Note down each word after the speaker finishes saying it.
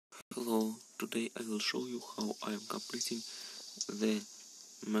Hello, today I will show you how I am completing the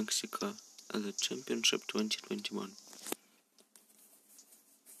Mexico Elite Championship 2021.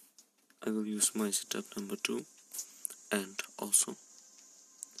 I will use my setup number 2 and also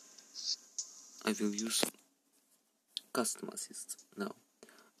I will use custom assist. Now,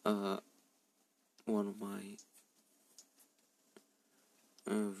 one of my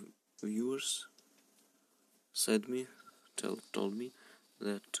viewers told me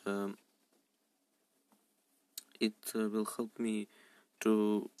that it will help me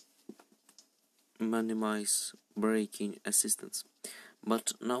to minimize braking assistance,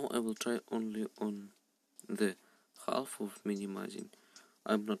 but now I will try only on the half of minimizing.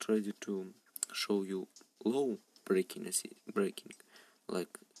 I'm not ready to show you low braking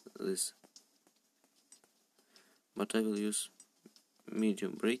like this, but I will use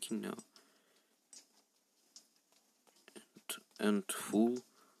medium braking now and full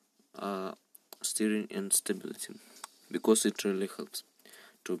steering and stability, because it really helps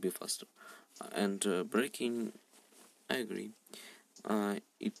to be faster. And braking, I agree,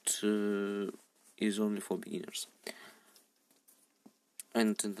 it is only for beginners.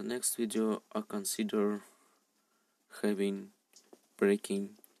 And in the next video I consider having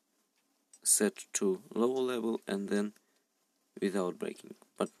braking set to lower level and then without braking,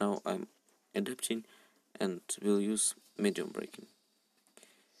 but now I'm adapting and will use medium braking.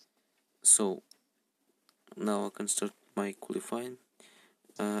 So now I can start my qualifying.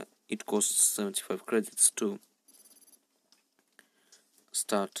 It costs 75 credits to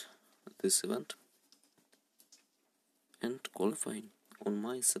start this event, and qualifying on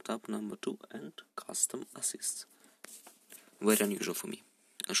my setup number 2 and custom assist. Very unusual for me,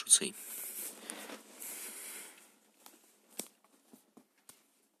 I should say.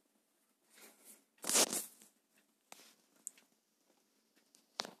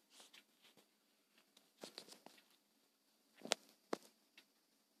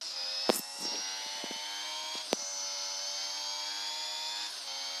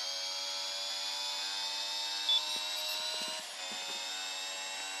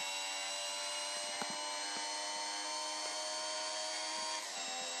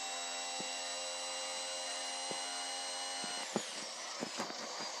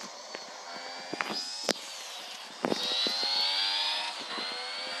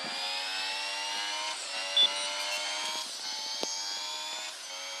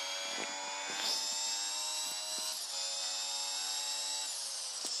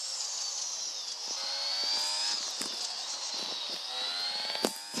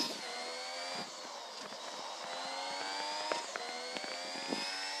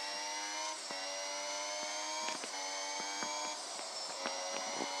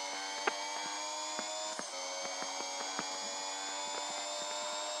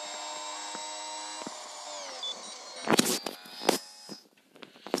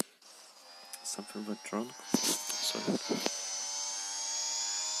 Something went wrong. Sorry.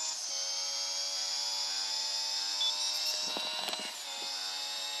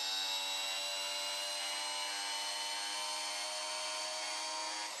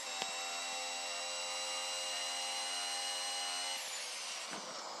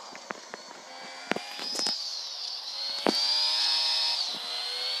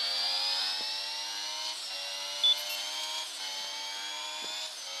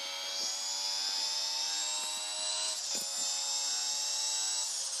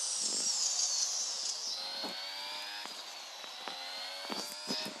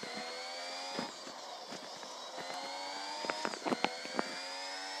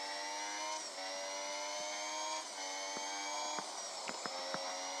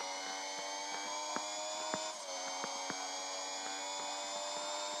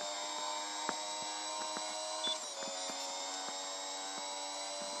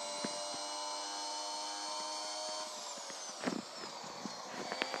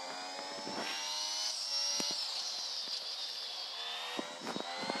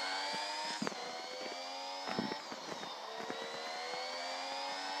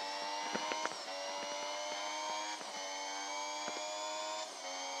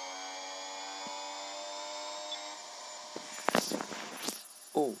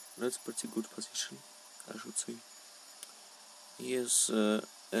 Oh, that's pretty good position, I should say. Yes,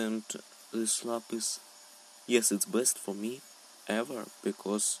 and this lap is, yes, it's best for me ever,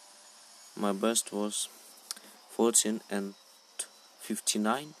 because my best was 14 and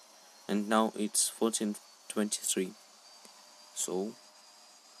 59 and now it's 14:23. So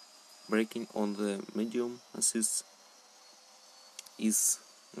braking on the medium assist is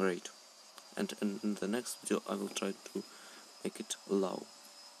great, and in the next video I will try to make it low.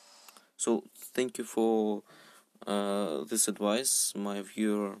 So thank you for this advice, my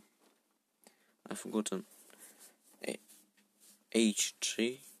viewer. I've forgotten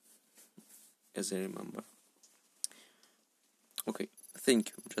H3, as I remember. Okay, thank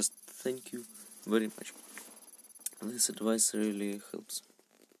you, just thank you very much. This advice really helps.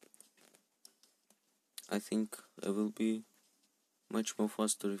 I think I will be much more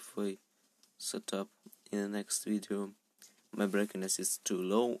faster if I set up in the next video my braking assist too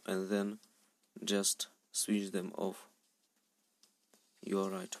low and then just switch them off. You are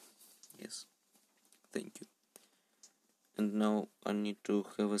right. Yes, thank you. And now I need to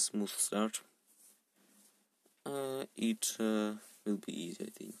have a smooth start. It will be easy, I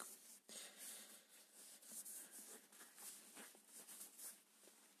think.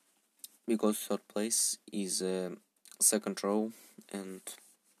 Because third place is a second row, and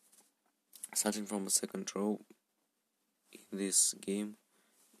starting from a second row in this game,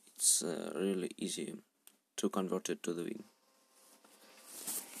 it's really easy to convert it to the win.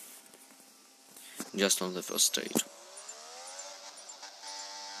 Just on the first stage.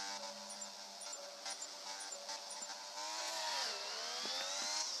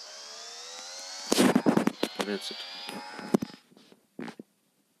 That's it.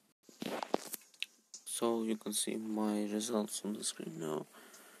 So you can see my results on the screen now.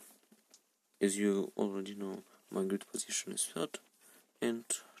 As you already know, my grid position is third, and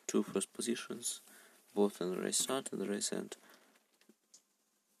 2 first positions, both in the race start and the race end.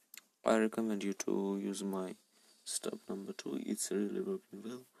 I recommend you to use my step number 2, it's really working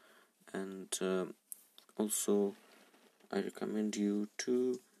well. And also I recommend you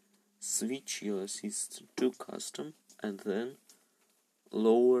to switch your assist to custom and then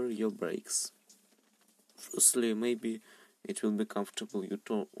lower your brakes. Firstly, maybe it will be comfortable you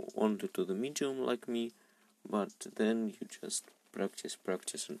turn only to the medium like me, but then you just practice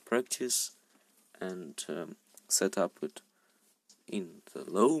and set up it in the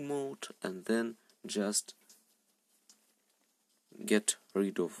low mode and then just get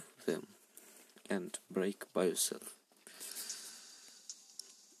rid of them and brake by yourself.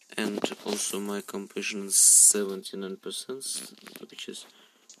 And also my completion is 79%, which is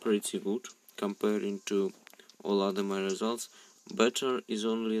pretty good comparing to all other my results. Better is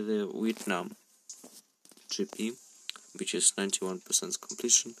only the Vietnam GP, which is 91%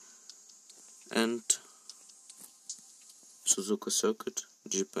 completion, and Suzuka Circuit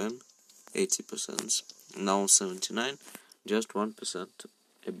Japan 80%, now 79, just 1%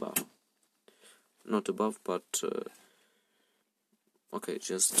 above. Not above, but okay,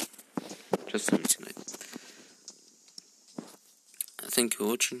 just 79. Thank you for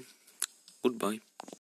watching. Goodbye.